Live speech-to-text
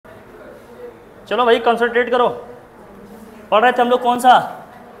चलो भाई कंसंट्रेट करो। पढ़ रहे थे हम लोग कौन सा?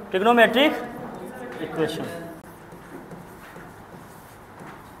 Trigonometric equation.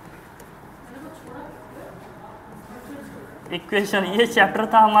 इक्वेशन ये चैप्टर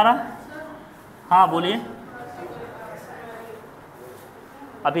था हमारा। हाँ बोलिए,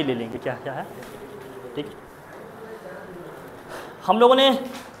 अभी ले लेंगे क्या क्या है, ठीक है। हम लोगों ने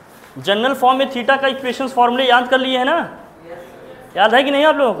जनरल फॉर्म में थीटा का इक्वेशंस फॉर्मूले याद कर लिए है ना? याद है कि नहीं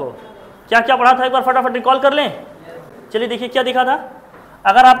आप लोगों को? क्या क्या पढ़ा था एक बार फटाफट रिकॉल कर लें। चलिए देखिए क्या दिखा था।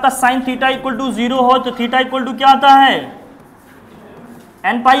 अगर आपका साइन थीटा इक्वल टू 0 हो तो थीटा इक्वल टू क्या आता है?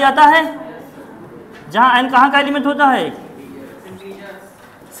 n पाई आता है, जहां n कहाँ का एलिमेंट होता है?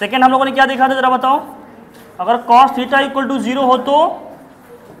 सेकेंड हम लोगों ने क्या देखा था जरा बताओ। अगर cos थीटा इक्वल टू 0 हो तो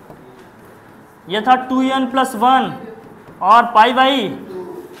यह था 2n + 1 और पाई बाई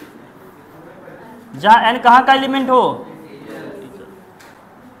जहां n कहाँ का एलिमेंट हो।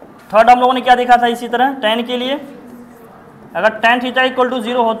 थर्ड हम लोगों ने क्या देखा था इसी तरह tan के लिए, अगर tan थीटा इक्वल टू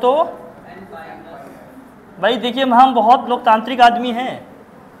 0 हो तो भाई देखिए हम बहुत लोकतांत्रिक आदमी हैं।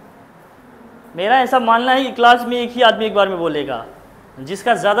 मेरा ऐसा मानना है कि क्लास में एक ही आदमी एक बार में बोलेगा,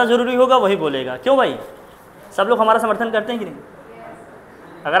 जिसका ज़्यादा ज़रूरी होगा वही बोलेगा। क्यों भाई? सब लोग हमारा समर्थन करते हैं कि नहीं?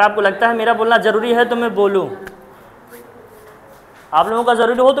 अगर आपको लगता है मेरा बोलना ज़रूरी है तो मैं बोलूँ, आप लोगों का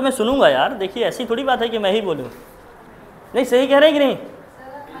ज़रूरी हो तो मैं सुनूंगा यार। देखिए ऐसी थोड़ी बात है कि मैं ही बोलूँ। नहीं सही कह रहे हैं कि नहीं?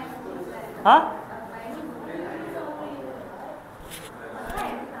 हाँ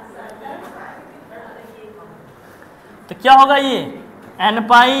तो क्या होगा ये n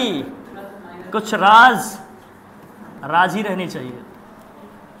पाई, कुछ राज ही रहनी चाहिए।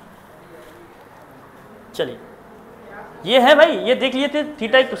 चलिए ये है भाई, ये देख लिए थे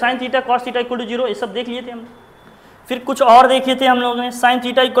theta sine theta cos theta equal to 0, ये सब देख लिए थे हम। फिर कुछ और देखे थे हम लोगों ने, sine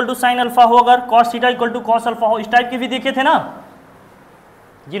theta equal to sine alpha हो, अगर cos theta equal to cos alpha हो, इस टाइप के भी देखे थे ना।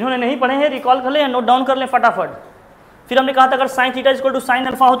 जिन्होंने नहीं पढ़े हैं रिकॉल कर लें, नोट डाउन कर लें फटाफट। फिर हमने कहा था अगर sine theta equal to sine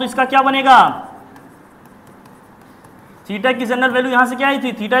alpha हो तो इसका क्या बनेगा? थीटा की जनरल वैल्यू यहां से क्या आई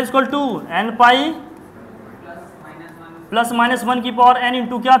थी? Theta equal to n pi plus minus 1 की पावर n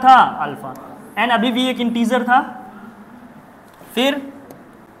इंटू क्या था? अल्फा। n अभी भी एक इंटीजर था। फिर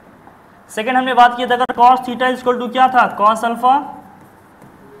सेकेंड हमने बात की था अगर cos थीटा इक्वल टू क्या था? cos अल्फा,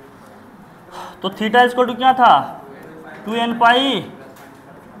 तो थीटा इक्वल टू क्या था? 2n pi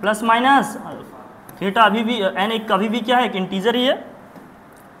plus minus theta. अभी भी n एक अभी भी क्या है? एक इंटीजर ही है।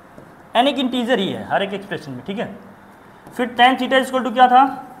 n एक इंटीजर ही है हर एक एक्सप्रेशन में, ठीक है। फिर tan थीटा इक्वल टू क्या था?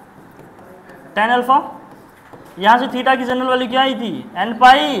 tan alpha. यहाँ से थीटा की जनरल वैल्यू क्या आई थी? n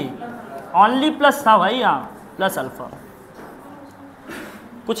पाई, ओनली प्लस था भाई यहाँ, प्लस अल्फा।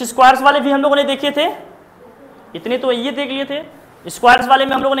 कुछ स्क्वायर्स वाले भी हम लोगों ने देखे थे, इतने तो ये देख लिए थे। स्क्वायर्स वाले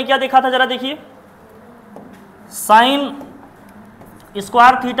में हम लोगों ने क्या देखा था जरा देखिए। Sine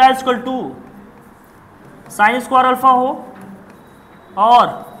square theta equal to sine square alpha हो और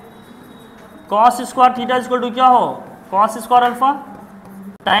cos square theta equal to क्या हो? Cos square alpha.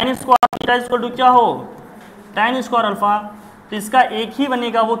 tan square theta equal to क्या हो? tan square alpha. तो इसका एक ही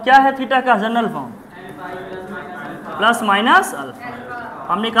बनेगा, वो क्या है? थीटा का general form plus minus alpha.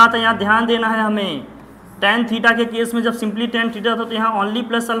 हमने कहा था यहाँ ध्यान देना है हमें। tan थीटा के केस में जब सिंपली tan थीटा था तो यहाँ ओनली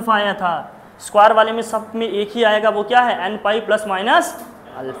प्लस अल्फा आया था। स्क्वायर वाले में सब में एक ही आएगा, वो क्या है? n pi plus minus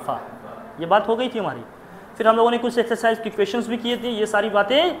alpha. ये बात हो गई थी हमारी। फिर हम लोगों ने कुछ एक्सरसाइज के इक्वेशंस भी किए थे, ये सारी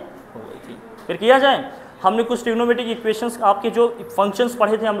बातें हो गई थी। फिर किया जाए, हमने कुछ ट्रिग्नोमेट्रिक इक्वेशंस आपके जो फंक्शंस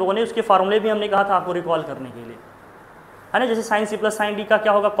पढ़े थे हम लोगों ने, उसके फार्मूले भी हमने कहा था आपको रिकॉल करने के लिए, है ना। जैसे sign C plus sign D का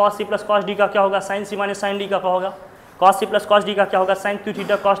क्या होगा? Cos C plus cos D का क्या होगा? साइन सी माइनस साइन डी का क्या होगा? Cos C plus cos D का क्या होगा? Sign 2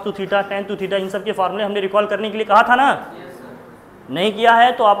 theta cos 2 theta tan 2 theta. इन सब के फार्मूले हमने रिकॉल करने के लिए कहा था ना। नहीं किया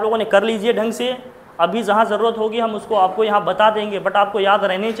है तो आप लोगों ने कर लीजिए ढंग से। अभी जहाँ ज़रूरत होगी हम उसको आपको यहाँ बता देंगे, बट आपको याद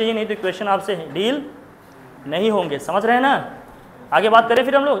रहने चाहिए, नहीं तो क्वेश्चन आपसे डील नहीं होंगे। समझ रहे हैं ना? आगे बात करें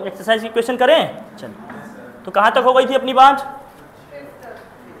फिर हम लोग एक्सरसाइज की क्वेश्चन करें। चलिए तो कहाँ तक हो गई थी अपनी बात?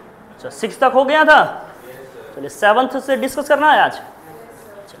 अच्छा 6 तक हो गया था। चलिए 7th से डिस्कस करना है आज।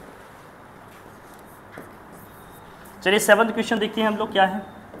 चलिए 7th क्वेश्चन देखते हैं हम लोग क्या है।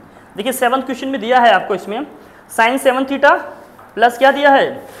 देखिए 7th क्वेश्चन में दिया है आपको, इसमें साइन 7 थीटा प्लस क्या दिया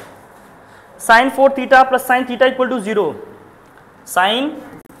है? Sign 4 theta plus sine theta equal to 0। Sign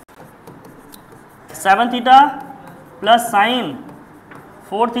 7 theta plus sign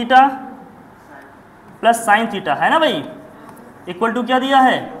 4 theta plus sine theta, है ना भाई, इक्वल टू क्या दिया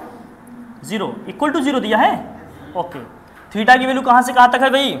है? 0। इक्वल टू 0 दिया है। ओके, थीटा की वैल्यू कहाँ से कहाँ तक है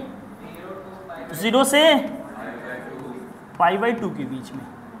भाई? 0 से π/2 के बीच में।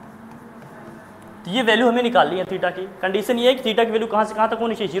 तो ये वैल्यू हमें निकालनी है थीटा की। कंडीशन ये है कि थीटा की वैल्यू कहाँ से कहाँ तक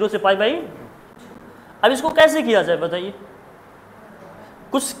होनी चाहिए? 0 से π/2। अब इसको कैसे किया जाए बताइए?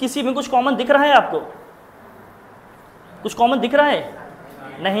 कुछ किसी में कुछ कॉमन दिख रहा है आपको? कुछ कॉमन दिख रहा है?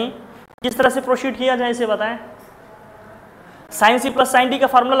 नहीं। किस तरह से प्रोसीड किया जाए इसे बताएं। Sign C plus sign D का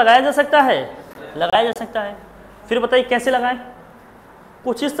फार्मूला लगाया जा सकता है? लगाया जा सकता है। फिर बताइए कैसे लगाएं?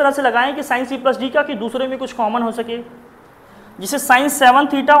 कुछ इस तरह से लगाएं कि साइन सी प्लस डी का कि दूसरे में कुछ कॉमन हो सके। जिसे साइन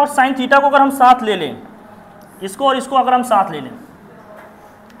 7 थीटा और साइन थीटा को अगर हम साथ ले लें, इसको और इसको अगर हम साथ ले लें,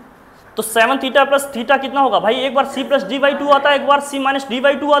 तो 7 थीटा प्लस थीटा कितना होगा भाई? एक बार c प्लस डी बाई 2 आता है, एक बार c माइनस डी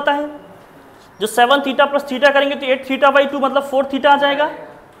बाई 2 आता है। जो 7 थीटा प्लस थीटा करेंगे तो 8 थीटा बाई 2 मतलब 4 थीटा आ जाएगा।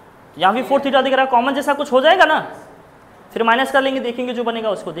 यहाँ भी 4 थीटा दिख रहा है, कॉमन जैसा कुछ हो जाएगा ना। फिर माइनस कर लेंगे, देखेंगे जो बनेगा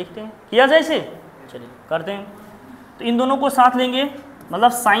उसको देखते हैं। किया जाए इसे? चलिए करते हैं। तो इन दोनों को साथ लेंगे,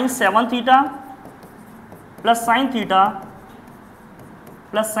 मतलब sign 7 theta plus sine theta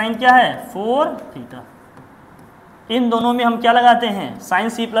plus sign क्या है 4 थीटा। इन दोनों में हम क्या लगाते हैं? Sign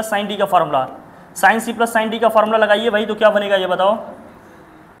C plus sign D का formula. Sign C plus sign D का फार्मूला लगाइए भाई, तो क्या बनेगा ये बताओ?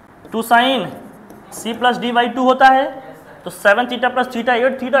 2 sign C plus D by 2 होता है, तो 7 theta plus theta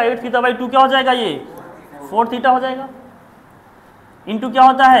 8 theta, 8 theta by 2 क्या हो जाएगा? ये 4 थीटा हो जाएगा। इंटू क्या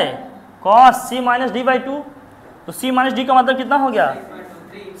होता है? Cos C minus D by 2, तो सी माइनस डी का मतलब कितना हो गया?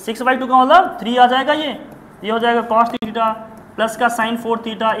 6/2 का मतलब 3 आ जाएगा। ये हो जाएगा कॉस थीटा प्लस का साइन 4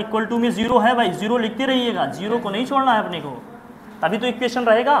 थीटा इक्वल टू में 0 है भाई, 0 लिखते रहिएगा, 0 को नहीं छोड़ना है अपने को, तभी तो इक्वेशन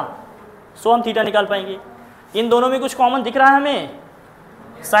रहेगा। सो हम थीटा निकाल पाएंगे। इन दोनों में कुछ कॉमन दिख रहा है हमें?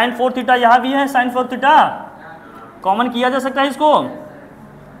 साइन 4 थीटा यहाँ भी है, साइन 4 थीटा कॉमन किया जा सकता है, इसको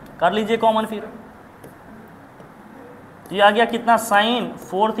कर लीजिए कॉमन। फिर तो ये आ गया कितना? Sign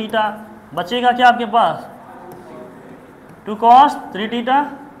 4 theta. बचेगा क्या आपके पास? 2 कॉस 3 थीटा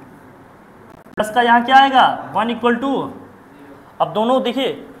प्लस का यहाँ क्या आएगा? 1 इक्वल टू। अब दोनों देखिए,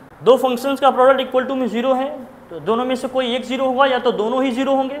 दो फंक्शंस का प्रोडक्ट इक्वल टू में 0 है, तो दोनों में से कोई एक 0 होगा या तो दोनों ही 0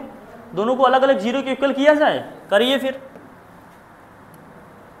 होंगे। दोनों को अलग अलग 0 के इक्वल किया जाए, करिए फिर।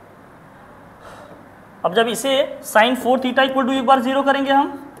 अब जब इसे साइन 4 थीटा इक्वल टू एक बार 0 करेंगे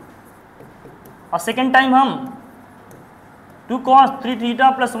हम, और सेकेंड टाइम हम 2 cos 3 theta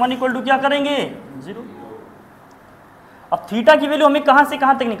plus 1 equal to क्या करेंगे? 0। अब थीटा की वैल्यू हमें कहाँ से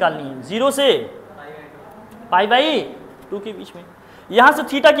कहाँ तक निकालनी है? 0 से पाई बाई 2 के बीच में। यहाँ से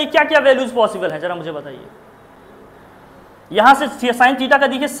थीटा की क्या क्या वैल्यूज पॉसिबल है जरा मुझे बताइए। यहाँ से साइन थीटा का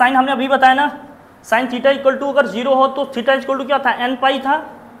देखिए, साइन हमने अभी बताया ना, साइन थीटा इक्वल टू अगर 0 हो तो थीटा इक्वल टू क्या था? n पाई था।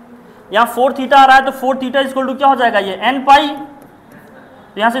 यहाँ 4 थीटा आ रहा है तो 4 थीटा इक्वल टू क्या हो जाएगा? ये n पाई।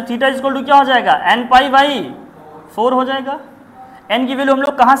 तो यहाँ से थीटा इक्वल टू क्या हो जाएगा? n पाई बाई 4 हो जाएगा। n की वैल्यू हम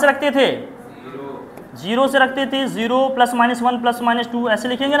लोग कहाँ से रखते थे? 0 से रखते थे। 0 प्लस माइनस 1 प्लस माइनस 2 ऐसे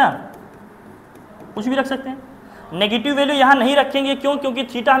लिखेंगे ना, कुछ भी रख सकते हैं। नेगेटिव वैल्यू यहाँ नहीं रखेंगे, क्यों? क्योंकि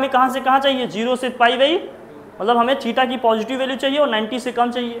थीटा हमें कहाँ से कहाँ चाहिए? 0 से पाई बाई, मतलब हमें थीटा की पॉजिटिव वैल्यू चाहिए और 90 से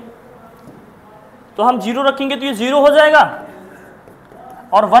कम चाहिए। तो हम 0 रखेंगे तो ये 0 हो जाएगा,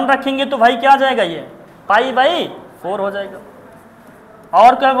 और 1 रखेंगे तो भाई क्या आ जाएगा? ये पाई बाई 4 हो जाएगा।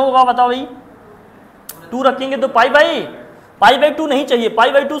 और क्या होगा बताओ भाई? 2 रखेंगे तो पाई बाई 2 नहीं चाहिए,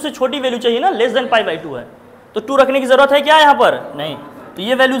 पाई बाई 2 से छोटी वैल्यू चाहिए ना, लेस देन पाई बाई 2 है, तो 2 रखने की जरूरत है क्या यहाँ पर? नहीं। तो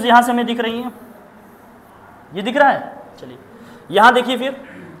ये वैल्यूज यहाँ से हमें दिख रही हैं, ये दिख रहा है। चलिए यहाँ देखिए,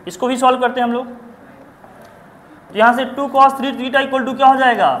 फिर इसको भी सॉल्व करते हैं हम लोग। तो यहाँ से 2 कॉस 3 थीटा इक्वल टू क्या हो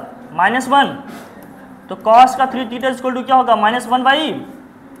जाएगा? -1। तो कॉस का 3 थीटा इक्वल टू क्या होगा? -1 बाई,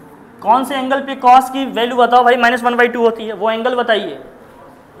 कौन से एंगल पे कॉस की वैल्यू बताओ भाई -1/2 होती है? वो एंगल बताइए।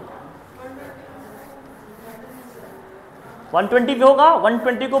 120 पे होगा।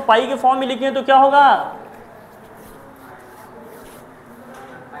 120 को पाई के फॉर्म में लिखें तो क्या होगा?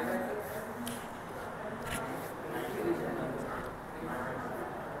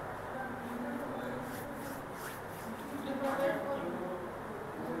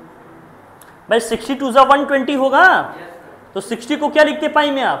 भाई 62 × 120 होगा, तो 60 को क्या लिखते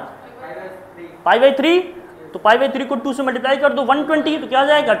पाई में आप? Pi by 3। तो पाई बाई 3 को 2 से मल्टीप्लाई कर दो 120, तो क्या आ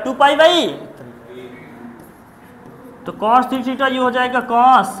जाएगा? 2 पाई बाई। तो कॉस 3 थीटा ये हो जाएगा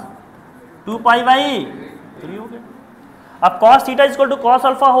कॉस 2 पाई बाई 3 हो गया। अब cos theta equal to cos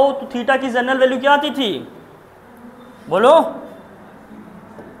alpha हो तो थीटा की जनरल वैल्यू क्या आती थी? बोलो।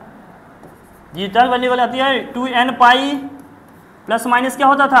 थीटा वैल्यू आती है 2n पाई प्लस माइनस क्या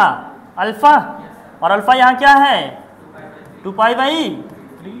होता था? अल्फा, और अल्फा यहाँ क्या है? 2 पाई बाई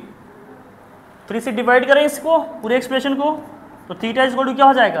 3 से डिवाइड करें इसको, पूरे एक्सप्रेशन को, तो थीटा इक्वल टू क्या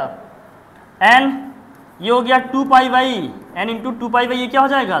हो जाएगा? n, ये हो गया 2 pi by n into 2 pi by, ये क्या हो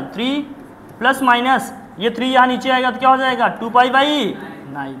जाएगा? 3 प्लस माइनस ये 3 यहाँ नीचे आएगा तो क्या हो जाएगा? 2 पाई बाई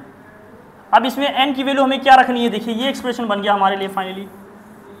 9। अब इसमें n की वैल्यू हमें क्या रखनी है? देखिए ये एक्सप्रेशन बन गया हमारे लिए फाइनली।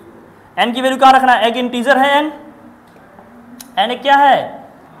 n की वैल्यू कहाँ रखना है? एक इंटीजर है n एक क्या है?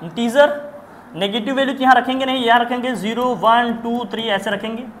 इंटीजर। नेगेटिव वैल्यू यहाँ रखेंगे नहीं, यहाँ रखेंगे 0 1 2 3 ऐसे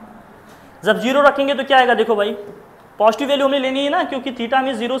रखेंगे। जब 0 रखेंगे तो क्या आएगा, देखो भाई पॉजिटिव वैल्यू हमें लेनी है ना, क्योंकि थीटा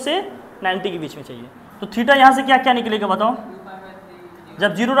हमें 0 से 90 के बीच में चाहिए। तो थीटा यहाँ से क्या क्या निकलेगा बताओ।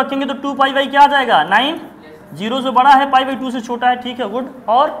 जब 0 रखेंगे तो 2 पाई बाई क्या आ जाएगा 9, 0 से बड़ा है, पाई बाई 2 से छोटा है, ठीक है गुड।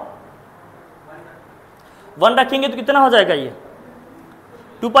 और 1 रखेंगे तो कितना हो जाएगा ये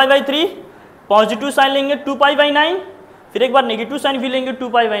 2 पाई बाई 3, पॉजिटिव साइन लेंगे 2 पाई बाई 9, फिर एक बार नेगेटिव साइन भी लेंगे 2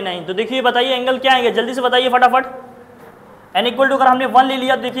 पाई बाई 9। तो देखिए बताइए एंगल क्या आएंगे, जल्दी से बताइए फटाफट। n इक्वल टू अगर हमने 1 ले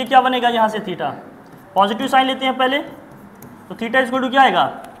लिया, देखिए क्या बनेगा यहाँ से थीटा, पॉजिटिव साइन लेते हैं पहले, तो थीटा इक्वल टू क्या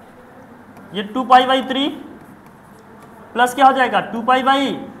आएगा, ये 2 पाई बाई 3 प्लस क्या हो जाएगा 2 पाई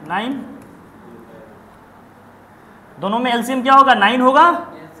बाई 9, दोनों में एलसीएम क्या होगा 9 होगा,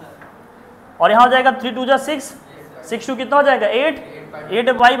 और यहाँ हो जाएगा 3 2 जा 6, 6 2 कितना हो जाएगा 8,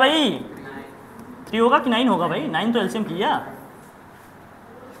 8 पाई बाई 3 होगा कि 9 होगा भाई, 9 तो एलसीएम किया।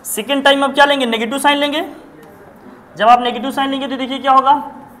 सेकेंड टाइम अब क्या लेंगे, नेगेटिव साइन लेंगे। जब आप नेगेटिव साइन लेंगे तो देखिए क्या होगा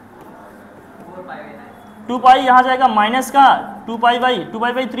 2 पाई, यहाँ जाएगा माइनस का 2 पाई बाई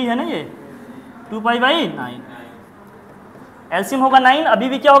 3 है ना ये 2 पाई बाई 9, एलसीएम होगा 9। अभी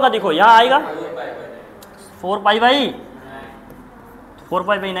भी क्या होगा देखो यहाँ आएगा 4 पाई बाई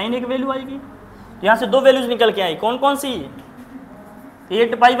 9 एक वैल्यू आएगी। यहाँ से 2 वैल्यूज निकल के आई, कौन कौन सी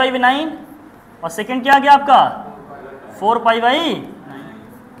 8 पाई बाई 9 और सेकेंड क्या आ गया आपका 4 पाई बाई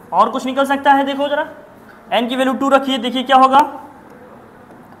 9। और कुछ निकल सकता है, देखो जरा n की वैल्यू 2 रखिए, देखिए क्या होगा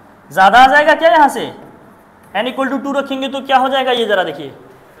ज़्यादा आ जाएगा क्या, यहाँ से n इक्वल टू 2 रखेंगे तो क्या हो जाएगा, ये जरा देखिए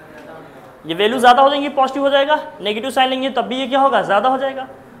ये वैल्यू ज़्यादा हो जाएंगी, पॉजिटिव हो जाएगा, नेगेटिव साइन लेंगे तब भी ये क्या होगा ज़्यादा हो जाएगा।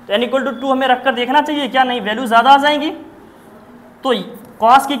 तो n इक्वल टू 2 हमें रखकर देखना चाहिए क्या नहीं वैल्यू ज़्यादा आ जाएंगी। तो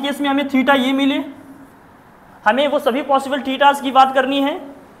कॉस के केस में हमें थीटा ये मिले, हमें वो सभी पॉसिबल थीटास की बात करनी है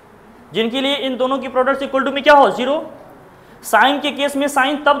जिनके लिए इन दोनों की प्रोडक्ट इक्वल टू में क्या हो 0। साइन के केस में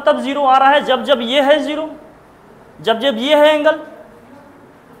साइन तब 0 आ रहा है जब ये है 0, जब ये है एंगल,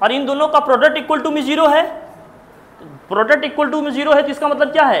 और इन दोनों का प्रोडक्ट इक्वल टू में 0 है। प्रोडक्ट इक्वल टू में 0 है तो इसका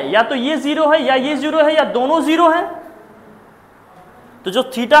मतलब क्या है, या तो ये 0 है या ये 0 है या दोनों 0 है। तो जो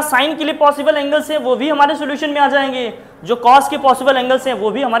थीटा साइन के लिए पॉसिबल एंगल्स हैं वो भी हमारे सॉल्यूशन में आ जाएंगे, जो कॉस के पॉसिबल एंगल्स हैं वो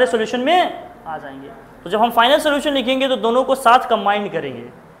भी हमारे सॉल्यूशन में आ जाएंगे। तो जब हम फाइनल सॉल्यूशन लिखेंगे तो दोनों को साथ कंबाइन करेंगे,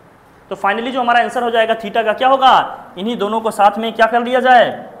 तो फाइनली जो हमारा आंसर हो जाएगा थीटा का क्या होगा, इन्हीं दोनों को साथ में क्या कर लिया जाए,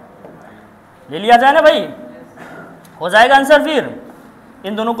 ले लिया जाए ना भाई, हो जाएगा आंसर। फिर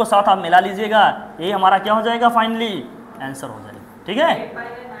इन दोनों को साथ आप मिला लीजिएगा, ये हमारा क्या हो जाएगा फाइनली आंसर हो जाएगा, ठीक है।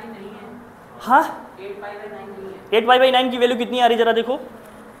 हाँ 8 पाई बाई 9 की वैल्यू कितनी आ रही जरा देखो,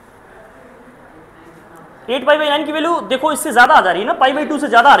 8 पाई बाई 9 की वैल्यू देखो इससे ज़्यादा आ जा रही है ना, पाई बाई 2 से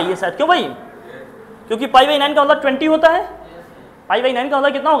ज़्यादा आ रही है शायद, क्यों भाई, क्योंकि पाई बाई 9 का मतलब 20 होता है, पाई बाई 9 का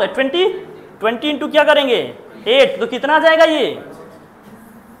मतलब कितना होगा 20 इंटू क्या करेंगे 8, तो कितना आ जाएगा ये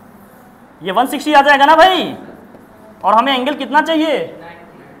 160 आ जाएगा ना भाई। और हमें एंगल कितना चाहिए,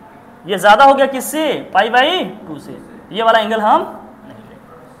 ये ज़्यादा हो गया किससे, पाई बाई 2 से, ये वाला एंगल हम नहीं लेंगे,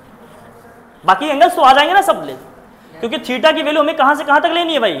 बाकी एंगल्स तो आ जाएंगे ना सब ले, क्योंकि थीटा की वैल्यू हमें कहाँ से कहाँ तक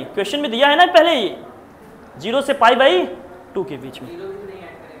लेनी है भाई, क्वेश्चन में दिया है ना पहले ही 0 से पाई बाई 2 के बीच में।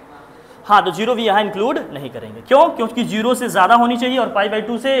 हाँ तो 0 भी यहाँ इंक्लूड नहीं करेंगे, क्यों, क्योंकि 0 से ज़्यादा होनी चाहिए और पाई बाई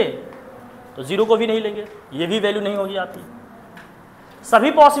 2 से, तो 0 को भी नहीं लेंगे, ये भी वैल्यू नहीं होगी आपकी।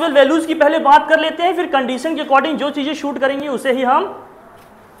 सभी पॉसिबल वैल्यूज़ की पहले बात कर लेते हैं, फिर कंडीशन के अकॉर्डिंग जो चीज़ें शूट करेंगे उसे ही हम,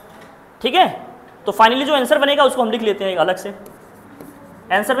 ठीक है। तो फाइनली जो आंसर बनेगा उसको हम लिख लेते हैं एक अलग से।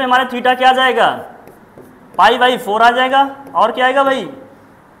 आंसर में हमारा थीटा क्या आ जाएगा, पाई बाई 4 आ जाएगा, और क्या आएगा भाई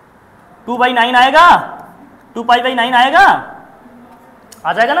 2 बाई 9 आएगा, 2 पाई बाई 9 आएगा,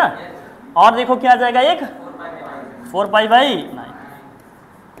 आ जाएगा ना। और देखो क्या आ जाएगा एक 4 पाई बाई 9,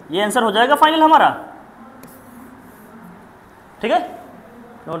 ये आंसर हो जाएगा फाइनल हमारा, ठीक है,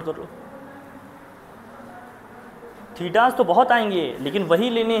 नोट कर लो। थीटास तो बहुत आएंगे लेकिन वही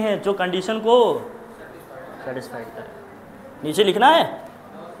लेने हैं जो कंडीशन को सेटिस्फाइड करे। नीचे लिखना है,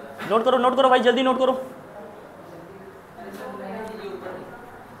 नोट करो भाई, जल्दी नोट करो।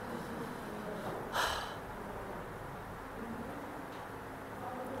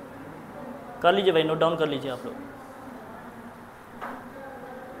 कर लीजिए भाई, नोट डाउन कर लीजिए आप लोग।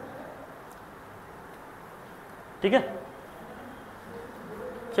 ठीक है,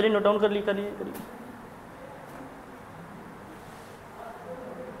 चलिए नोट डाउन कर लीजिए।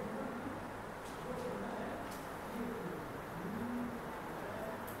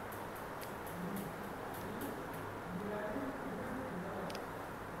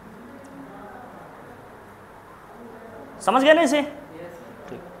 समझ गए ना इसे?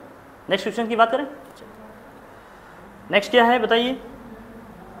 ठीक, नेक्स्ट क्वेश्चन की बात करें। नेक्स्ट क्या है बताइए।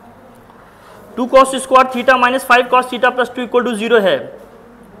 2 cos square theta minus 5 cos theta plus 2 equal to 0 है।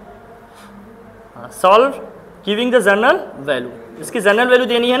 Solve giving the general value, इसकी जनरल वैल्यू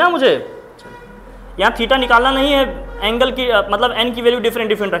देनी है ना मुझे। यहाँ थीटा निकालना नहीं है, एंगल की मतलब एन की वैल्यू डिफरेंट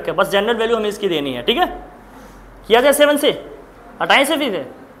डिफरेंट रखे, बस जनरल वैल्यू हमें इसकी देनी है। ठीक है, किया जाए 7 से, हटाएं से फिर।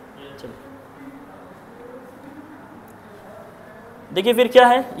 चलिए देखिए फिर क्या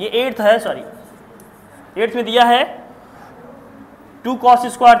है, ये 8th है, सॉरी 8th में दिया है 2 cos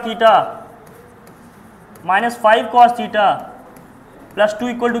square theta minus 5 cos theta plus 2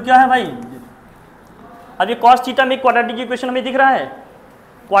 equal to क्या है भाई। अब ये cos थीटा में क्वाड्रेटिक इक्वेशन हमें दिख रहा है।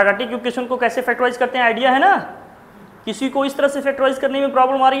 क्वाड्रेटिक इक्वेशन को कैसे फैक्टराइज करते हैं आइडिया है ना। किसी को इस तरह से फैक्टराइज करने में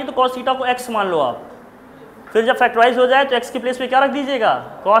प्रॉब्लम आ रही है तो cos थीटा को x मान लो आप, फिर जब फैक्टराइज हो जाए तो x के प्लेस पे क्या रख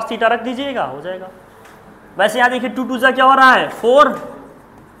दीजिएगा, cos थीटा रख दीजिएगा, हो जाएगा। वैसे यहाँ देखिए 2 2 क्या हो रहा है 4,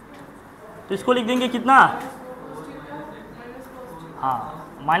 तो इसको लिख देंगे कितना, हाँ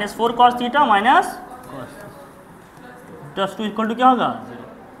 -4 cos theta minus plus 2 equal to क्या होगा,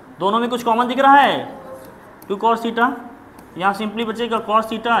 दोनों में कुछ कॉमन दिख रहा है 2 cos थीटा, यहाँ सिंपली बचेगा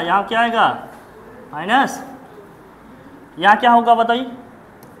cos थीटा, यहाँ क्या आएगा माइनस, यहाँ क्या होगा बताइए,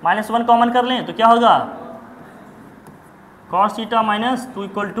 -1 कॉमन कर लें तो क्या होगा cos theta minus 2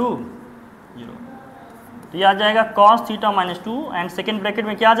 equal to 0, तो ये आ जाएगा cos theta minus 2 and second bracket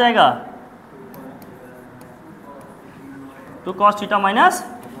में क्या आ जाएगा 2 cos theta minus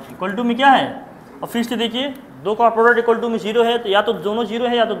equal to में क्या है, और फिर से देखिए 2 का प्रोडक्ट इक्वल टू में 0 है, तो या तो दोनों 0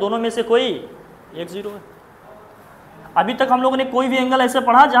 है या तो दोनों में से कोई एक 0 है। अभी तक हम लोगों ने कोई भी एंगल ऐसे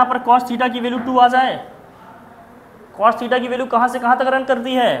पढ़ा जहाँ पर cos थीटा की वैल्यू 2 आ जाए। cos थीटा की वैल्यू कहाँ से कहाँ तक रन कर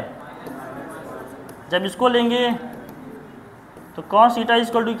दी है, जब इसको लेंगे तो cos थीटा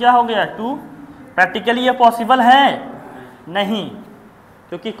इक्वल टू क्या हो गया 2। प्रैक्टिकली ये पॉसिबल है नहीं,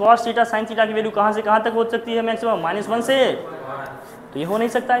 क्योंकि cos थीटा sin थीटा की वैल्यू कहाँ से कहाँ तक हो सकती है मैक्सिमम -1 से, तो ये हो नहीं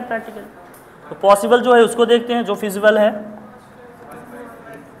सकता है प्रैक्टिकल। तो पॉसिबल जो है उसको देखते हैं, जो फिजिबल है।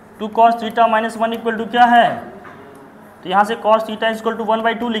 2 cos theta minus 1 equal to क्या है, तो यहाँ से cos थीटा इक्वल टू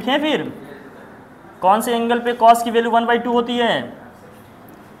 1/2 लिखें। फिर कौन से एंगल पे cos की वैल्यू 1/2 होती है,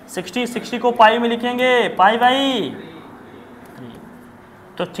 60 को पाई में लिखेंगे, पाई बाई 3,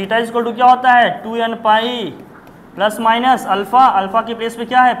 तो थीटा इक्वल टू क्या होता है 2n pi plus minus alpha, alpha के प्लेस पे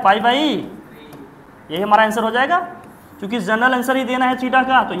क्या है पाई बाई, यही हमारा आंसर हो जाएगा। क्योंकि जनरल आंसर ही देना है थीटा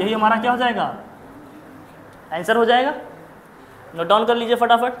का, तो यही हमारा क्या हो जाएगा आंसर हो जाएगा। नोट डाउन कर लीजिए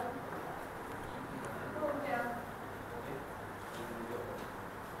फटाफट।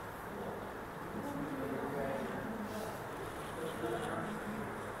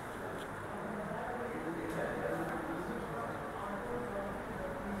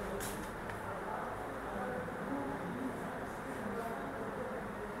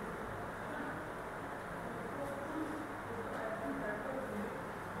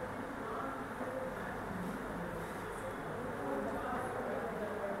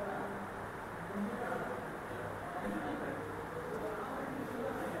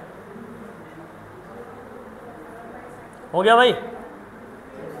 हो गया भाई,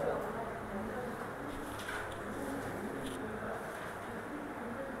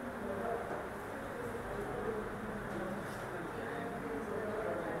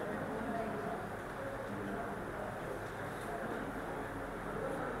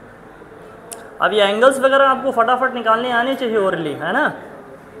 अब ये एंगल्स वगैरह आपको फटाफट निकालने आने चाहिए ओरली, है ना।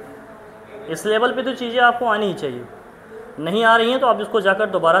 इस लेवल पे तो चीज़ें आपको आनी ही चाहिए, नहीं आ रही हैं तो आप इसको जाकर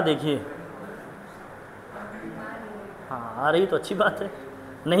दोबारा देखिए। हाँ आ रही तो अच्छी बात है,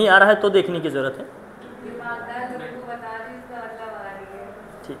 नहीं आ रहा है तो देखने की ज़रूरत है।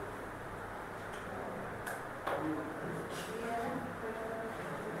 ठीक,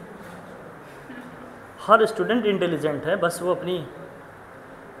 हर स्टूडेंट इंटेलिजेंट है, बस वो अपनी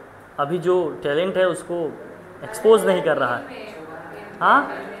अभी जो टैलेंट है उसको एक्सपोज नहीं कर रहा है।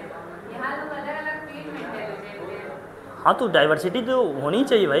 हाँ तो डाइवर्सिटी तो होनी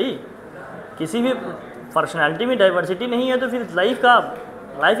चाहिए भाई, किसी भी पर्सनालिटी में डाइवर्सिटी नहीं है तो फिर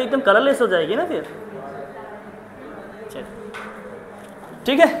लाइफ एकदम कलरलेस हो जाएगी ना फिर।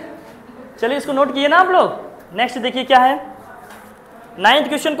 ठीक है, चलिए इसको नोट किए ना आप लोग। नेक्स्ट देखिए क्या है, 9th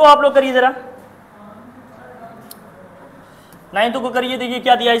क्वेश्चन को आप लोग करिए जरा, 9th को करिए। देखिए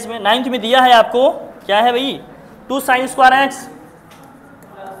क्या दिया इसमें, 9th में दिया है आपको क्या है भाई 2 sin square x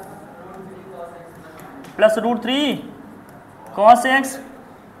plus √3 cos x,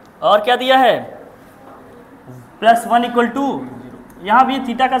 और क्या दिया है +1 इक्वल टू 0। यहाँ भी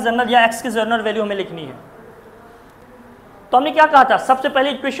थीटा का जनरल या एक्स की जनरल वैल्यू हमें लिखनी है। तो हमने क्या कहा था, सबसे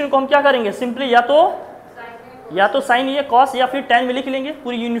पहले इक्वेशन को हम क्या करेंगे, सिंपली या तो साइन ये कॉस या फिर tan में लिख लेंगे,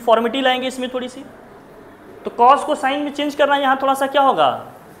 पूरी यूनिफॉर्मिटी लाएंगे इसमें थोड़ी सी। तो कॉस को साइन में चेंज करना है, यहाँ थोड़ा सा क्या होगा,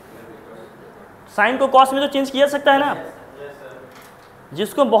 साइन को कॉस में तो चेंज किया सकता है ना।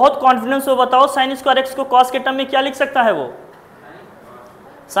 जिसको बहुत कॉन्फिडेंस हो बताओ साइन स्क्वायर एक्स को कॉस के टर्म में क्या लिख सकता है वो?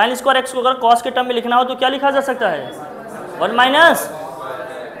 साइन स्क्वायर एक्स को अगर कॉस के टर्म में लिखना हो तो क्या लिखा जा सकता है? 1 माइनस,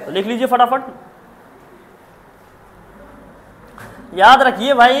 तो लिख लीजिए फटाफट। याद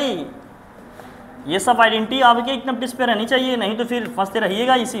रखिए भाई, ये सब आइडेंटिटी आपके एकदम टिप्स पे रहनी चाहिए, नहीं तो फिर फंसते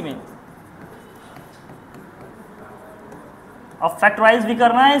रहिएगा इसी में। अब फैक्टराइज भी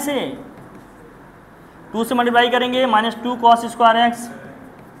करना है इसे, 2 से मल्टीप्लाई करेंगे, -2 cos स्क्वायर एक्स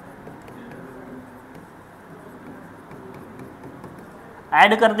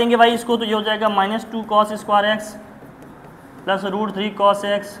ऐड कर देंगे भाई इसको, तो ये हो जाएगा -2 cos square x plus √3 cos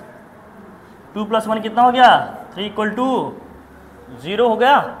x, 2 + 1 कितना हो गया? 3 = 0 हो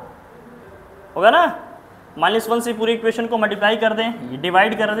गया, होगा ना। -1 से पूरी इक्वेशन को मल्टीप्लाई कर दें,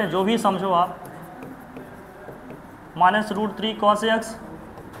 डिवाइड कर दें, जो भी समझो आप, -√3 cos एक्स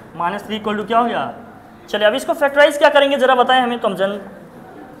 -3 = क्या हो गया? चलिए अब इसको फैक्टराइज क्या करेंगे जरा बताएं हमें, तो हम जन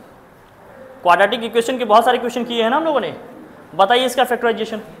क्वाड्रेटिक इक्वेशन के बहुत सारे क्वेश्चन किए हैं ना हम लोगों ने, बताइए इसका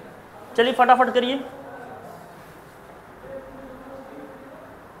फैक्टराइजेशन, चलिए फटाफट करिए।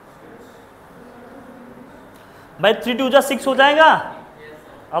 भाई 3 × 2 = 6 हो जाएगा।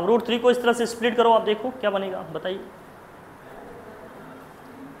 अब √3 को इस तरह से स्प्लिट करो, आप देखो क्या बनेगा, बताइए।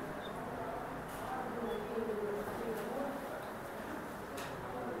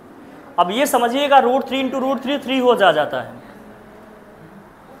 अब ये समझिएगा √3 × √3 3 हो जाता है,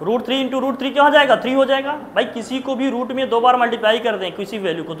 √3 × √3 क्या हो जाएगा? 3 हो जाएगा। भाई किसी को भी रूट में 2 बार मल्टीप्लाई कर दें किसी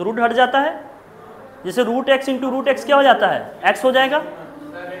वैल्यू को तो रूट हट जाता है, जैसे √x × √x क्या हो जाता है? x हो जाएगा।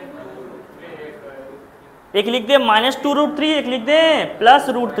 एक लिख दें -2√3, एक लिख दें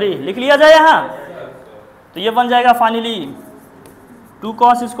 +√3, लिख लिया जाए यहाँ, तो ये बन जाएगा finally 2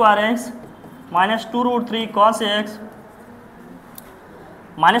 cos square x -2√3 cos x,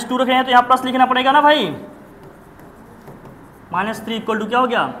 -2 रखे हैं तो यहाँ प्लस लिखना पड़ेगा ना भाई, -3 = क्या हो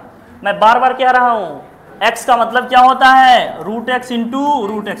गया? मैं बार बार कह रहा हूँ, x का मतलब क्या होता है? √x ×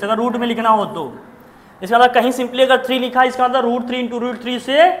 √x, अगर रूट में लिखना हो तो। इसका मतलब कहीं सिंपली अगर 3 लिखा है, इसका मतलब √3 × √3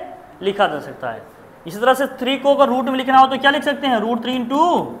 से लिखा जा सकता है। इसी तरह से 3 को अगर रूट में लिखना हो तो क्या लिख सकते हैं? √3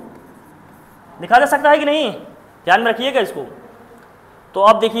 × लिखा जा सकता है कि नहीं? ध्यान में रखिएगा इसको। तो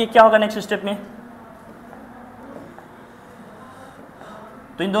अब देखिए क्या होगा नेक्स्ट स्टेप में,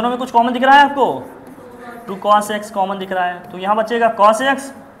 तो इन दोनों में कुछ कॉमन दिख रहा है आपको, 2 cos x कॉमन दिख रहा है, तो यहाँ बचेगा cos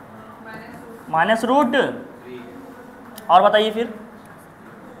x -√, और बताइए फिर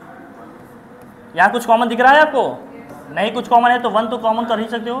यहाँ कुछ कॉमन दिख रहा है आपको? नहीं कुछ कॉमन है तो 1 तो कॉमन कर ही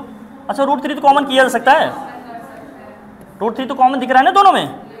सकते हो। अच्छा √3 तो कॉमन किया जा सकता है, √3 तो कॉमन दिख रहा है ना दोनों में,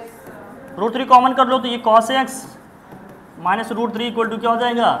 √3 कॉमन कर लो तो ये cos x -√3 = क्या हो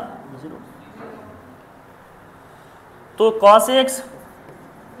जाएगा? 0। तो cos x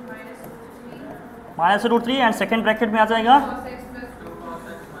 -√3 and second bracket में आ जाएगा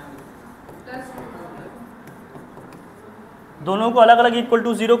दोनों को अलग अलग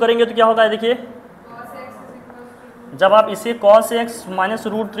 = 0 करेंगे तो क्या होगा? देखिए जब आप इसे cos x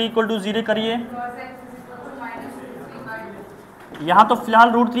 -√3 = 0 करिए, यहाँ तो फिलहाल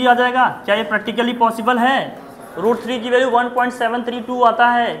 √3 आ जाएगा, क्या ये प्रैक्टिकली पॉसिबल है? √3 की वैल्यू 1.732 आता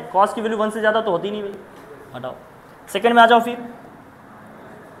है, cos की वैल्यू 1 से ज़्यादा तो होती नहीं भाई, हटाओ। सेकंड में आ जाओ फिर,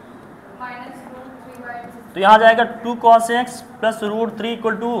 तो यहाँ आ जाएगा 2 cos x + √3 =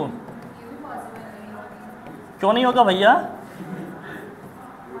 क्यों नहीं होगा भैया?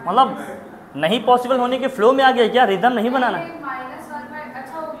 मतलब नहीं पॉसिबल होने के फ्लो में आ गया क्या? रिदम नहीं बनाना।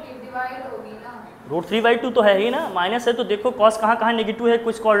 √3/2 तो है ही ना, माइनस है तो देखो cos कहाँ कहाँ नेगेटिव है,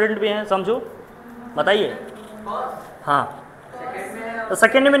 कुछ कोऑर्डिनेट भी है, समझो बताइए। हाँ तो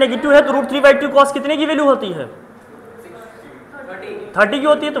सेकेंड में नेगेटिव है तो √3/2 cos कितने की वैल्यू होती है? 30 की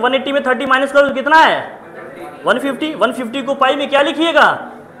होती है, तो 180 में 30 माइनस करो तो कितना है? 150। 150 को पाई में क्या लिखिएगा?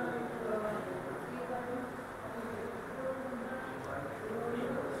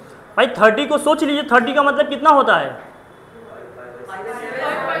 भाई 30 को सोच लीजिए, 30 का मतलब कितना होता है?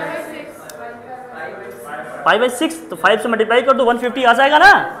 5/6, तो 5 से मल्टीप्लाई कर दो 150 आ जाएगा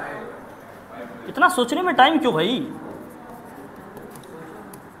ना। इतना सोचने में टाइम क्यों भाई?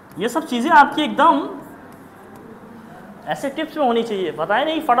 ये सब चीज़ें आपकी एकदम ऐसे टिप्स में होनी चाहिए, बताए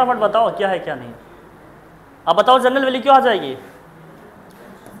नहीं, फटाफट बताओ क्या है क्या नहीं। अब बताओ जनरल वैल्यू क्या आ जाएगी?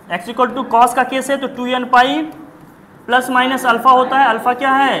 x = cos का केस है तो 2n पाई ± अल्फा होता है, अल्फा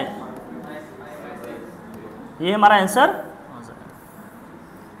क्या है? ये हमारा आंसर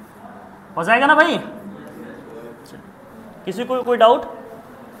हो जाएगा ना भाई। किसी को कोई डाउट,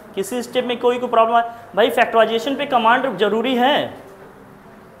 किसी स्टेप में कोई प्रॉब्लम है? भाई फैक्टराइजेशन पे कमांड जरूरी है,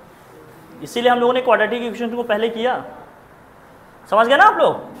 इसीलिए हम लोगों ने क्वाड्रेटिक इक्वेशन को पहले किया, समझ गए ना आप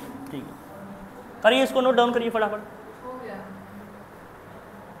लोग? ठीक है, करिए इसको, नोट डाउन करिए फटाफट।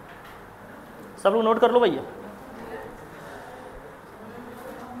 सब लोग नोट कर लो भैया।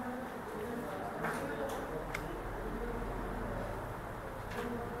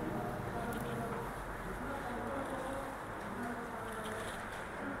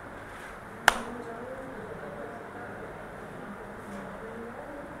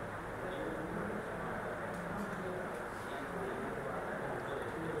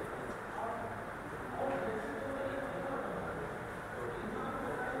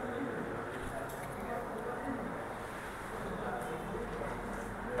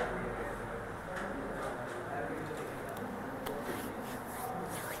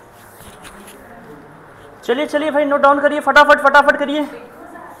 चलिए चलिए भाई नोट डाउन करिए, फटाफट फटाफट करिए।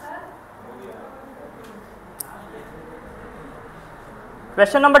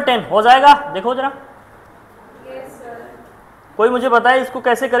 क्वेश्चन नंबर 10 हो जाएगा, देखो जरा। कोई मुझे बताए इसको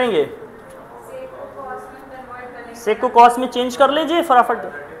कैसे करेंगे। सेक को कॉस में चेंज कर लीजिए,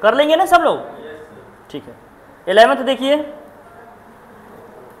 फटाफट कर लेंगे ना सब लोग, ठीक है। 11th देखिए,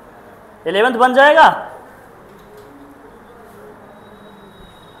 11th बन जाएगा।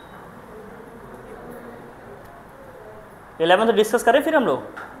 इलेवेंथ डिस्कस करें फिर हम लोग।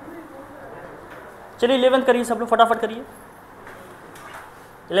 चलिए 11th करिए सब लोग, फटाफट करिए।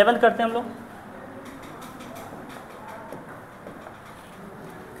 11th करते हैं हम लोग।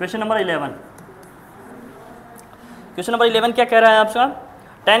 Question number 11। क्वेश्चन नंबर 11 क्या कह रहा है आपका।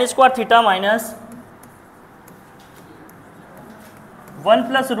 tan square theta minus 1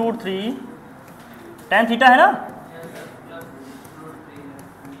 plus √3 tan theta है ना,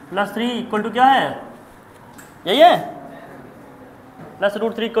 +3 इक्वल टू क्या है, यही है, plus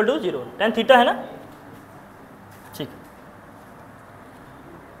 √3 equal to 0। tan theta है ना, ठीक।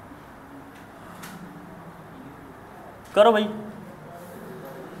 करो भाई,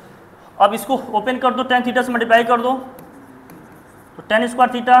 अब इसको ओपन कर दो, tan थीटा से मल्टीप्लाई कर दो, तो tan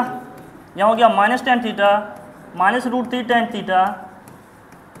स्क्वायर थीटा यहाँ हो गया minus tan theta minus √3 tan theta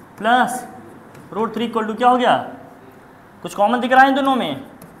plus √3 equal to क्या हो गया, कुछ कॉमन दिख रहा है इन दोनों में,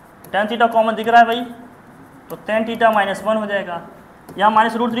 tan थीटा कॉमन दिख रहा है भाई, तो tan थीटा -1 हो जाएगा। यहाँ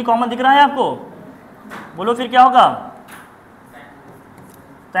माइनस √3 कॉमन दिख रहा है आपको, बोलो फिर क्या होगा,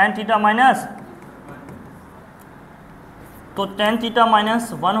 tan थीटा माइनस, तो tan थीटा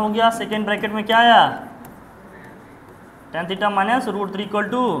 -1 हो गया। सेकेंड ब्रैकेट में क्या आया, tan theta minus √3 equal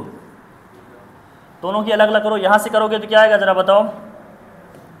to, दोनों की अलग अलग करो, यहाँ से करोगे तो क्या आएगा जरा बताओ,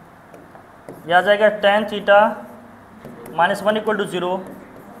 यह आ जाएगा tan थीटा -1 इक्वल टू 0,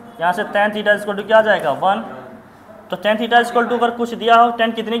 यहाँ से tan थीटा इक्वल टू क्या आ जाएगा 1, तो tan थीटा इक्वल टू अगर कुछ दिया हो,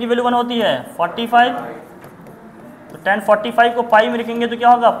 tan कितने की वैल्यू 1 होती है 45, तो tan 45 को पाई में लिखेंगे तो क्या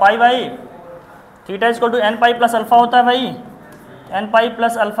होगा pi by theta equal to n pi plus alpha होता है भाई, n पाई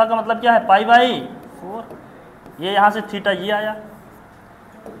प्लस अल्फा का मतलब क्या है पाई बाई 4, ये यहाँ से थीटा ये आया,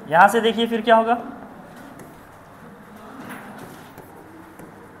 यहाँ से देखिए फिर क्या होगा,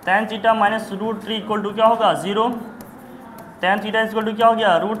 tan theta minus √3 equal to क्या होगा 0, tan थीटा इक्वल टू क्या हो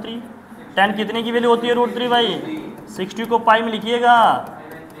गया √3, tan कितने की वैल्यू होती है √3 भाई 60 को पाई में लिखिएगा,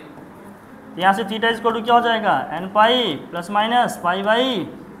 यहाँ से थीटा इक्वल टू क्या हो जाएगा n pi plus minus pi by,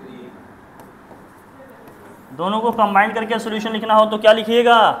 दोनों को कंबाइन करके सॉल्यूशन लिखना हो तो क्या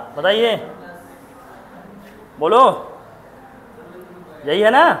लिखिएगा बताइए, बोलो, यही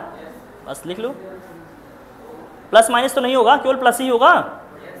है ना, बस लिख लो, प्लस माइनस तो नहीं होगा, केवल प्लस ही होगा,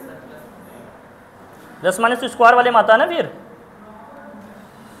 प्लस माइनस तो स्क्वायर वाले में आता है ना फिर,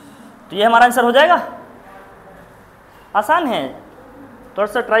 तो ये हमारा आंसर हो जाएगा। आसान है, थोड़ा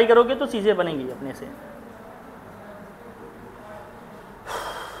सा ट्राई करोगे तो चीज़ें बनेंगी अपने से।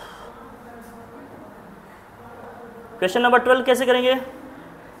 क्वेश्चन नंबर 12 कैसे करेंगे,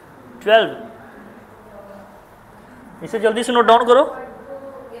 12 इसे जल्दी से नोट डाउन करो,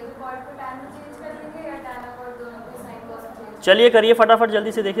 चलिए करिए फटाफट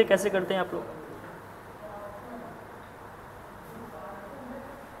जल्दी से, देखिए कैसे करते हैं आप लोग।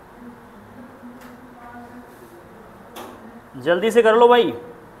 जल्दी से कर लो भाई।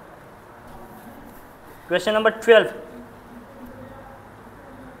 क्वेश्चन नंबर 12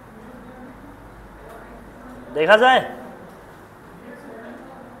 देखा जाए,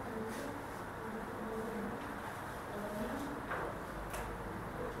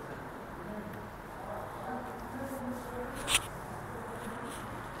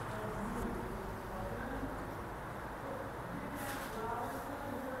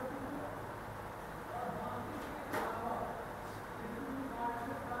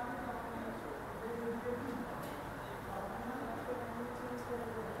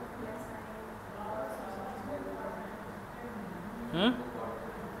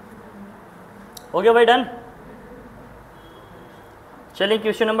 हो गया भाई डन। चलिए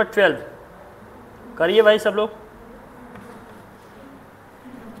क्वेश्चन नंबर 12, करिए भाई सब लोग,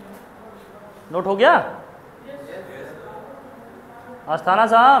 नोट हो गया? अस्थाना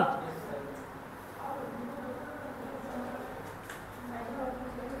साहब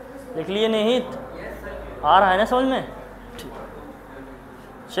लिख लिए? निहित आ रहा है ना समझ में?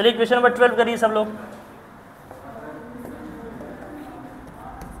 चलिए क्वेश्चन नंबर 12 करिए सब लोग।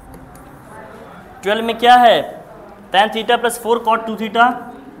 ट्वेल्व में क्या है? tan theta plus 4 cot 2 theta,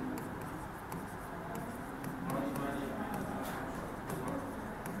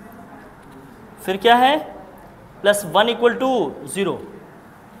 फिर क्या है? Plus 1 equal to 0।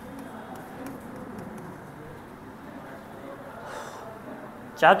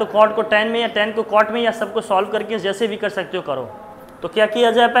 चाहे तो कॉट को tan में या tan को कॉट में या सबको सॉल्व करके जैसे भी कर सकते हो करो। तो क्या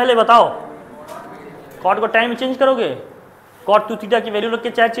किया जाए पहले बताओ? कॉट को tan में चेंज करोगे? कॉट 2 थीटा की वैल्यू रख के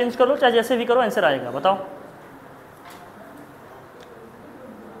चाहे चेंज करो चाहे जैसे भी करो, आंसर आएगा। बताओ।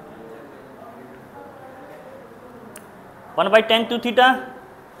 One by tan 2 theta,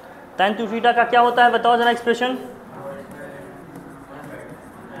 tan 2 theta का क्या होता है बताओ जरा एक्सप्रेशन?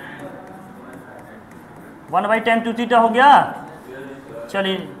 1 बाई tan 2 थीटा हो गया।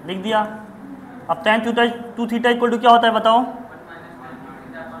 चलिए लिख दिया। अब tan 2 थीटा इक्वल टू क्या होता है बताओ?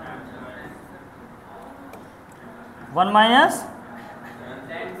 1 माइनस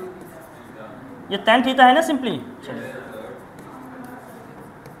ये tan थीटा है ना सिंपली। चलिए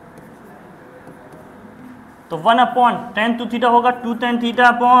तो 1 अपॉन tan 2 थीटा होगा 2 tan theta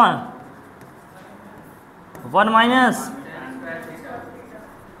upon 1 minus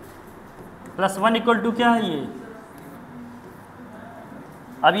plus 1 equal to क्या है ये?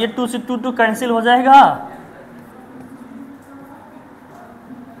 अब ये 2 से 2 कैंसिल हो जाएगा।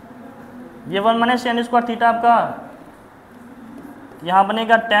 ये 1 माइनस tan स्क्वायर थीटा आपका यहाँ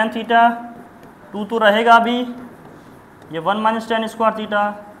बनेगा tan थीटा, 2 तो रहेगा अभी, ये 1 minus tan square theta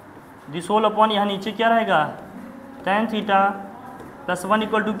this whole upon यहाँ नीचे क्या रहेगा? tan theta plus 1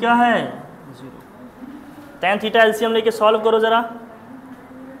 equal to क्या है? 0। tan थीटा एलसीएम लेके सॉल्व करो ज़रा,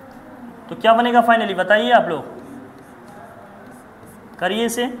 तो क्या बनेगा फाइनली बताइए आप लोग, करिए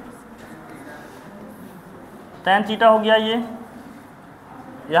इसे। tan थीटा हो गया ये,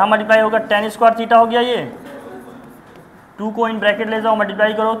 यहाँ मल्टीप्लाई होगा tan स्क्वायर थीटा हो गया, ये 2 को इन ब्रैकेट ले जाओ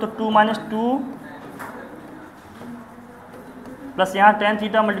मल्टीप्लाई करो तो 2 माइनस 2 प्लस यहाँ tan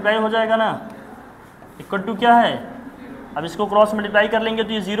थीटा मल्टीप्लाई हो जाएगा ना, इक्वल टू क्या है? अब इसको क्रॉस मल्टीप्लाई कर लेंगे तो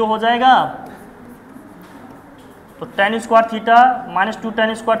ये 0 हो जाएगा। तो tan square theta minus 2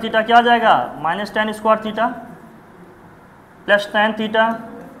 tan square theta क्या आ जाएगा? Minus tan square theta plus tan theta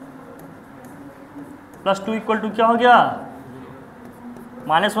plus 2 equal to क्या हो गया?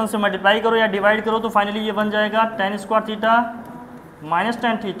 -1 से मल्टीप्लाई करो या डिवाइड करो तो फाइनली ये बन जाएगा tan square theta minus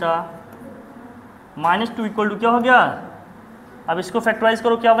tan theta minus 2 equal to क्या हो गया? अब इसको फैक्टराइज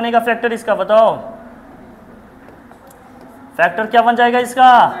करो, क्या बनेगा फैक्टर इसका बताओ? फैक्टर क्या बन जाएगा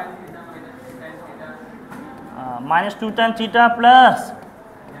इसका? -2 tan theta plus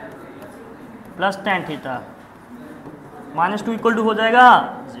tan theta -2 equal to हो जाएगा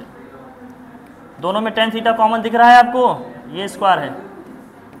 0। दोनों में tan थीटा कॉमन दिख रहा है आपको, ये स्क्वायर है।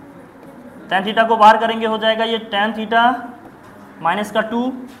 tan थीटा को बाहर करेंगे हो जाएगा ये tan थीटा माइनस का 2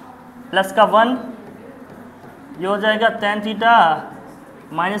 प्लस का 1, ये हो जाएगा tan theta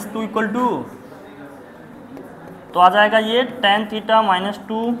minus 2 equal to, तो आ जाएगा ये tan थीटा माइनस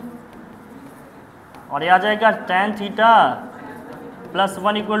 2 और ये आ जाएगा tan theta plus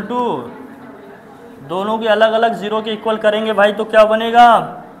 1 equal to, दोनों के अलग अलग 0 के इक्वल करेंगे भाई तो क्या बनेगा?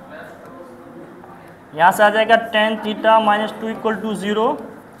 यहाँ से आ जाएगा tan theta minus 2 equal to 0,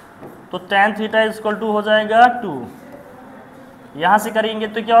 तो tan थीटा इक्वल टू हो जाएगा 2। यहाँ से करेंगे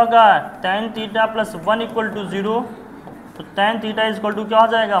तो क्या होगा? tan theta plus 1 equal to 0, तो tan थीटा इक्वल टू क्या हो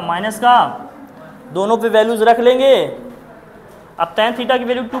जाएगा? माइनस का, दोनों पे वैल्यूज रख लेंगे। अब tan थीटा की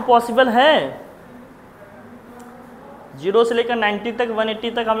वैल्यू 2 पॉसिबल है, 0 से लेकर 90 तक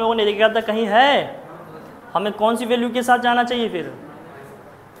 180 तक हम लोगों ने देखा था कहीं है, हमें कौन सी वैल्यू के साथ जाना चाहिए? फिर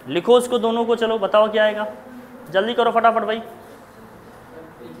लिखो उसको दोनों को, चलो बताओ क्या आएगा, जल्दी करो फटाफट भाई,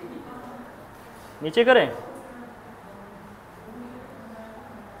 नीचे करें।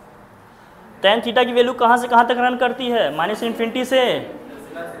 tan थीटा की वैल्यू कहाँ से कहाँ तक रन करती है? माइनस इन्फिनिटी से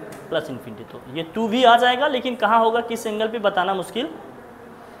प्लस इन्फिनिटी, तो ये 2 भी आ जाएगा, लेकिन कहाँ होगा किस एंगल पे बताना मुश्किल।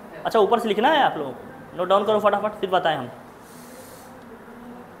 अच्छा ऊपर से लिखना है आप लोगों को, नोट डाउन करो फटाफट फिर बताएं हम।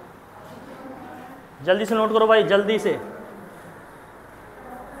 जल्दी से नोट करो भाई, जल्दी से।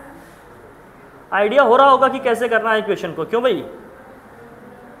 आइडिया हो रहा होगा कि कैसे करना है इक्वेशन को, क्यों भाई?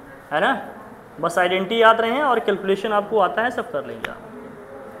 है ना? बस आइडेंटिटी याद रहे और कैलकुलेशन आपको आता है, सब कर लेंगे आप।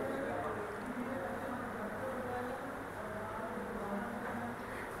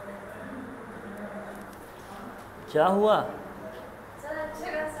 क्या हुआ? सर अच्छे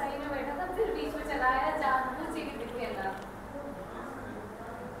का सही में बैठा था, फिर बीच में चला आया, जानबूझ के दिख गया था।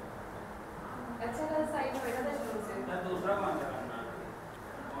 अच्छा का सही में बैठा था शुरू से।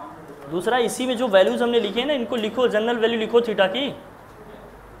 दूसरा इसी में जो वैल्यूज हमने लिखे हैं ना, इनको लिखो, जनरल वैल्यू लिखो थीटा की।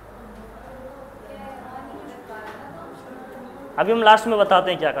 अभी हम लास्ट में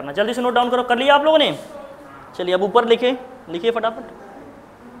बताते हैं क्या करना। जल्दी से नोट डाउन करो। कर लिया आप लोगों ने? चलिए अब ऊपर लिखिए फटाफट।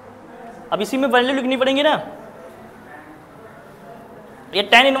 अब इसी में वैल्यू लिखनी पड़ेंगी ना। ये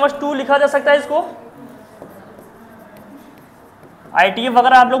tan इनवर्स 2 लिखा जा सकता है इसको। ITF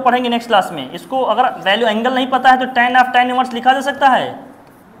वगैरह आप लोग पढ़ेंगे नेक्स्ट क्लास में। इसको अगर वैल्यू एंगल नहीं पता है तो tan इनवर्स लिखा जा सकता है।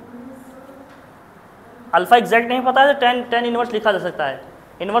 अल्फा एग्जैक्ट नहीं पता है तो tan इनवर्स लिखा जा सकता है।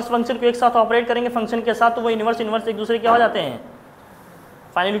 इनवर्स फंक्शन को एक साथ ऑपरेट करेंगे फंक्शन के साथ तो वो इनवर्स एक दूसरे क्या हो जाते हैं,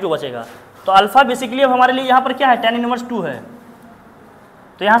 फाइनली 2 बचेगा। तो अल्फा बेसिकली अब हमारे लिए यहाँ पर क्या है, tan इनवर्स 2 है।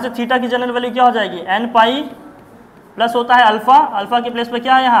 तो यहाँ से थीटा की जनरल वैल्यू क्या हो जाएगी, n पाई प्लस होता है अल्फा, अल्फा के प्लेस पे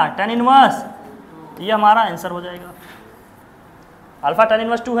क्या है यहाँ tan इनवर्स, ये हमारा आंसर हो जाएगा। अल्फा tan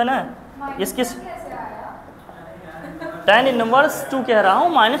इनवर्स 2 है ना, इसकी tan इनवर्स 2 कह रहा हूँ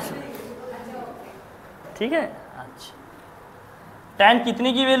माइनस, ठीक है। अच्छा tan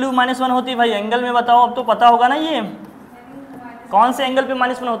कितने की वैल्यू -1 होती है भाई, एंगल में बताओ, अब तो पता होगा ना ये कौन से एंगल पे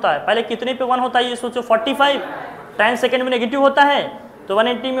 -1 होता है। पहले कितने पे 1 होता है ये सोचो, 45। tan सेकेंड में नेगेटिव होता है तो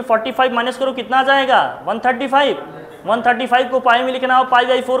 180 में 45 माइनस करो कितना आ जाएगा, 135। 135 को पाई में लिखना हो,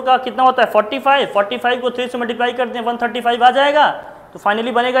 पाई/4 का कितना होता है 45। 45 को 3 से मल्टीप्लाई करते हैं 135 आ जाएगा, तो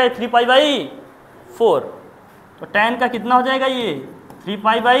फाइनली बनेगा ये 3π/4। तो tan का कितना हो जाएगा ये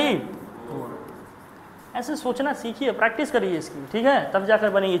 3π/4। ऐसे सोचना सीखिए, प्रैक्टिस करिए इसकी, ठीक है, तब जाकर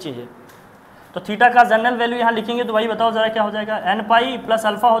बनेगी चीज़ें। तो थीटा का जनरल वैल्यू यहाँ लिखेंगे तो भाई बताओ ज़रा क्या हो जाएगा, n पाई प्लस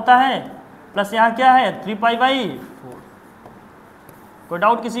अल्फा होता है प्लस यहाँ क्या है 3π/4। कोई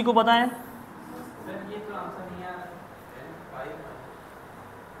डाउट किसी को बताएं?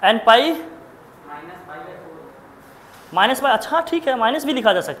 n पाई -π, अच्छा ठीक है, माइनस भी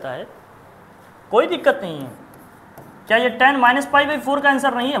लिखा जा सकता है, कोई दिक्कत नहीं है। क्या ये tan -π/4 का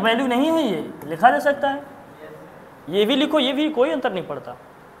आंसर नहीं है, वैल्यू नहीं है, ये लिखा जा सकता है। ये भी लिखो, ये भी, कोई अंतर नहीं पड़ता,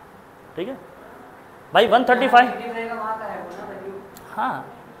 ठीक है भाई। 135, हाँ,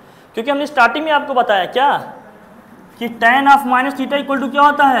 क्योंकि हमने स्टार्टिंग में आपको बताया क्या कि tan of minus theta equal to क्या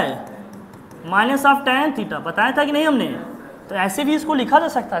होता है, माइनस ऑफ tan थीटा, बताया था कि नहीं हमने। तो ऐसे भी इसको लिखा जा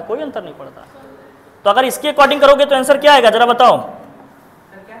सकता है, कोई अंतर नहीं पड़ता। तो अगर इसके अकॉर्डिंग करोगे तो आंसर क्या आएगा जरा बताओ,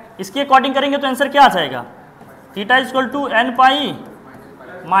 इसके अकॉर्डिंग करेंगे तो आंसर क्या आ जाएगा, theta equal to n pi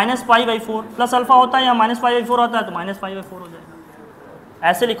 -π/4 plus alpha होता है या -π/4 होता है तो -π/4 हो जाएगा।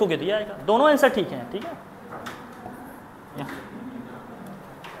 ऐसे लिखोगे तो ये आएगा, दोनों आंसर ठीक है, ठीक है,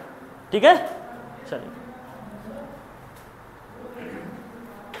 ठीक है। चलिए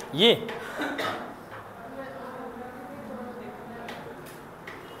ये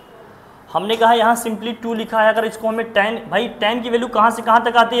हमने कहा यहाँ सिंपली 2 लिखा है, अगर इसको हमें tan, भाई tan की वैल्यू कहाँ से कहाँ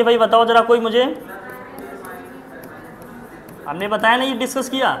तक आती है भाई बताओ जरा कोई मुझे। हमने बताया ना, ये डिस्कस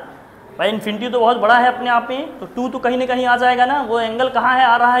किया भाई, इन्फिनिटी तो बहुत बड़ा है अपने आप में, तो 2 तो कहीं ना कहीं आ जाएगा ना, वो एंगल कहाँ है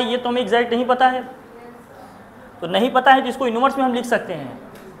आ रहा है ये तो हमें एग्जैक्ट नहीं पता है। तो नहीं पता है तो इसको इनवर्स में हम लिख सकते हैं,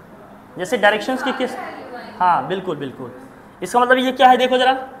 जैसे डायरेक्शंस की किस, हाँ बिल्कुल बिल्कुल। इसका मतलब ये क्या है देखो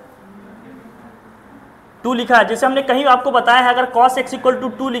जरा, 2 लिखा है, जैसे हमने कहीं आपको बताया है अगर cos x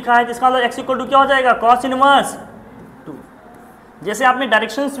 = 2 लिखा है तो इसका मतलब x = क्या हो जाएगा, cos इनवर्स 2। जैसे आपने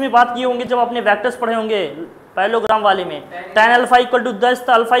डायरेक्शंस में बात किए होंगे जब आपने वेक्टर्स पढ़े होंगे पैरेललोग्राम वाले में, tan अल्फा = 10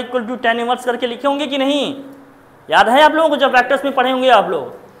 तो अल्फा = tan इनवर्स करके लिखे होंगे कि नहीं, याद है आप लोगों को जब वेक्टर्स में पढ़े होंगे आप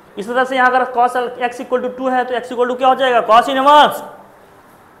लोग। इस तरह से यहाँ अगर cos x = 2 है तो x = क्या हो जाएगा, cos इनवर्स।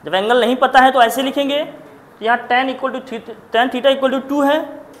 जब एंगल नहीं पता है तो ऐसे लिखेंगे, तो यहाँ tan थीटा = 2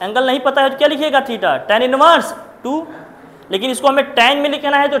 है, एंगल नहीं पता है तो क्या लिखिएगा थीटा, tan इनवर्स 2। लेकिन इसको हमें tan में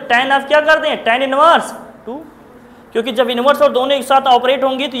लिखना है तो tan आप क्या कर दें, tan इनवर्स 2, क्योंकि जब इनवर्स और दोनों एक साथ ऑपरेट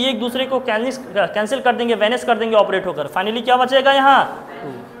होंगे तो ये एक दूसरे को कैंसिल कर देंगे, वैनिश कर देंगे ऑपरेट होकर, फाइनली क्या बचेगा यहाँ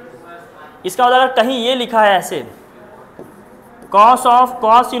 2। इसका मतलब अगर कहीं ये लिखा है ऐसे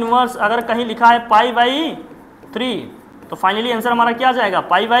cos इनवर्स अगर कहीं लिखा है π/3 तो फाइनली आंसर हमारा क्या आ जाएगा,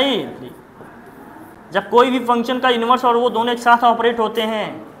 π/3। जब कोई भी फंक्शन का इनवर्स और वो दोनों एक साथ ऑपरेट होते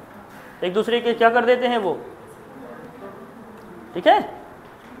हैं एक दूसरे के क्या कर देते हैं वो, ठीक है,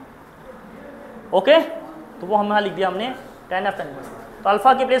 ओके। तो वो हम यहाँ लिख दिया हमने tan ऑफ tan इनवर्स। तो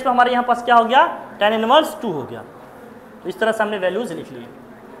अल्फा के प्लेस पे हमारे यहाँ पास क्या हो गया, tan इनवर्स 2 हो गया। तो इस तरह से हमने वैल्यूज लिख ली।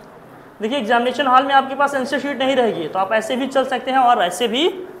 देखिए एग्जामिनेशन हॉल में आपके पास आंसर शीट नहीं रहेगी तो आप ऐसे भी चल सकते हैं और ऐसे भी,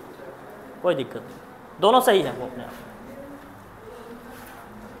 कोई दिक्कत नहीं, दोनों सही है वो अपने आप।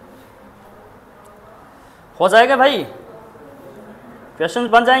 हो जाएगा भाई, क्वेश्चंस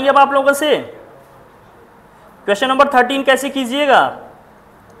बन जाएंगे अब आप लोगों से। क्वेश्चन नंबर 13 कैसे कीजिएगा,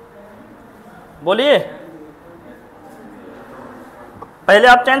 बोलिए। पहले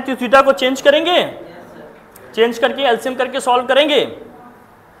आप tan थीटा को चेंज करेंगे, चेंज करके एलसीएम करके सॉल्व करेंगे,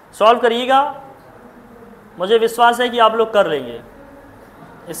 सॉल्व करिएगा, मुझे विश्वास है कि आप लोग कर लेंगे।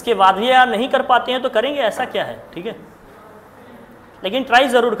 इसके बाद भी यार नहीं कर पाते हैं तो करेंगे, ऐसा क्या है, ठीक है, लेकिन ट्राई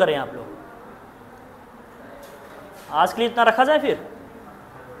ज़रूर करें आप लोग। आज के लिए इतना रखा जाए फिर,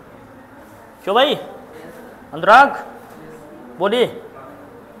 क्यों भाई अनुराग, बोलिए।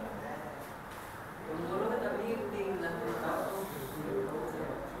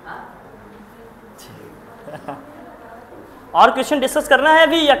 और क्वेश्चन डिस्कस करना है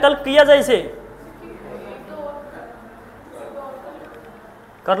अभी या कल किया जाए इसे?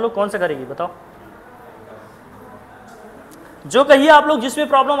 कर लो, कौन सा करेगी बताओ, जो कहिए आप लोग, जिसमें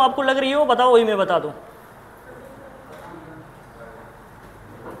प्रॉब्लम आपको लग रही हो बताओ, वही मैं बता दूं।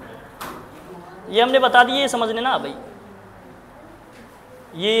 ये हमने बता दिए, समझ लेना भाई,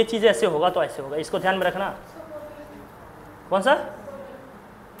 ये चीज़ ऐसे होगा तो ऐसे होगा, इसको ध्यान में रखना। कौन सा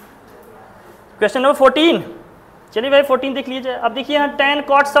क्वेश्चन नंबर 14? चलिए भाई 14 देख लीजिए। अब देखिए यहाँ tan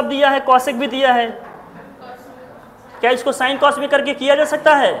cot सब दिया है, cosec भी दिया है, क्या इसको sin cos में करके किया जा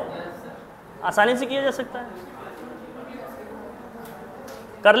सकता है? आसानी से किया जा सकता है,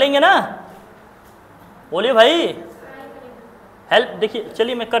 कर लेंगे ना, बोलिए भाई हेल्प। देखिए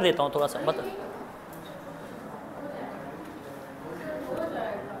चलिए मैं कर देता हूँ थोड़ा सा, बता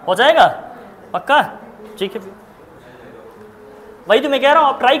हो जाएगा पक्का, ठीक है। वही तो मैं कह रहा हूँ,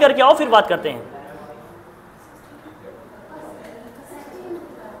 आप ट्राई करके आओ फिर बात करते हैं।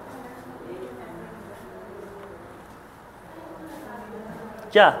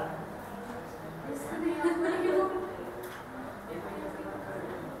 क्या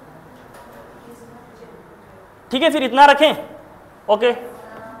ठीक है, फिर इतना रखें। ओके,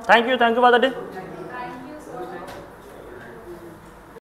 थैंक यू बादल।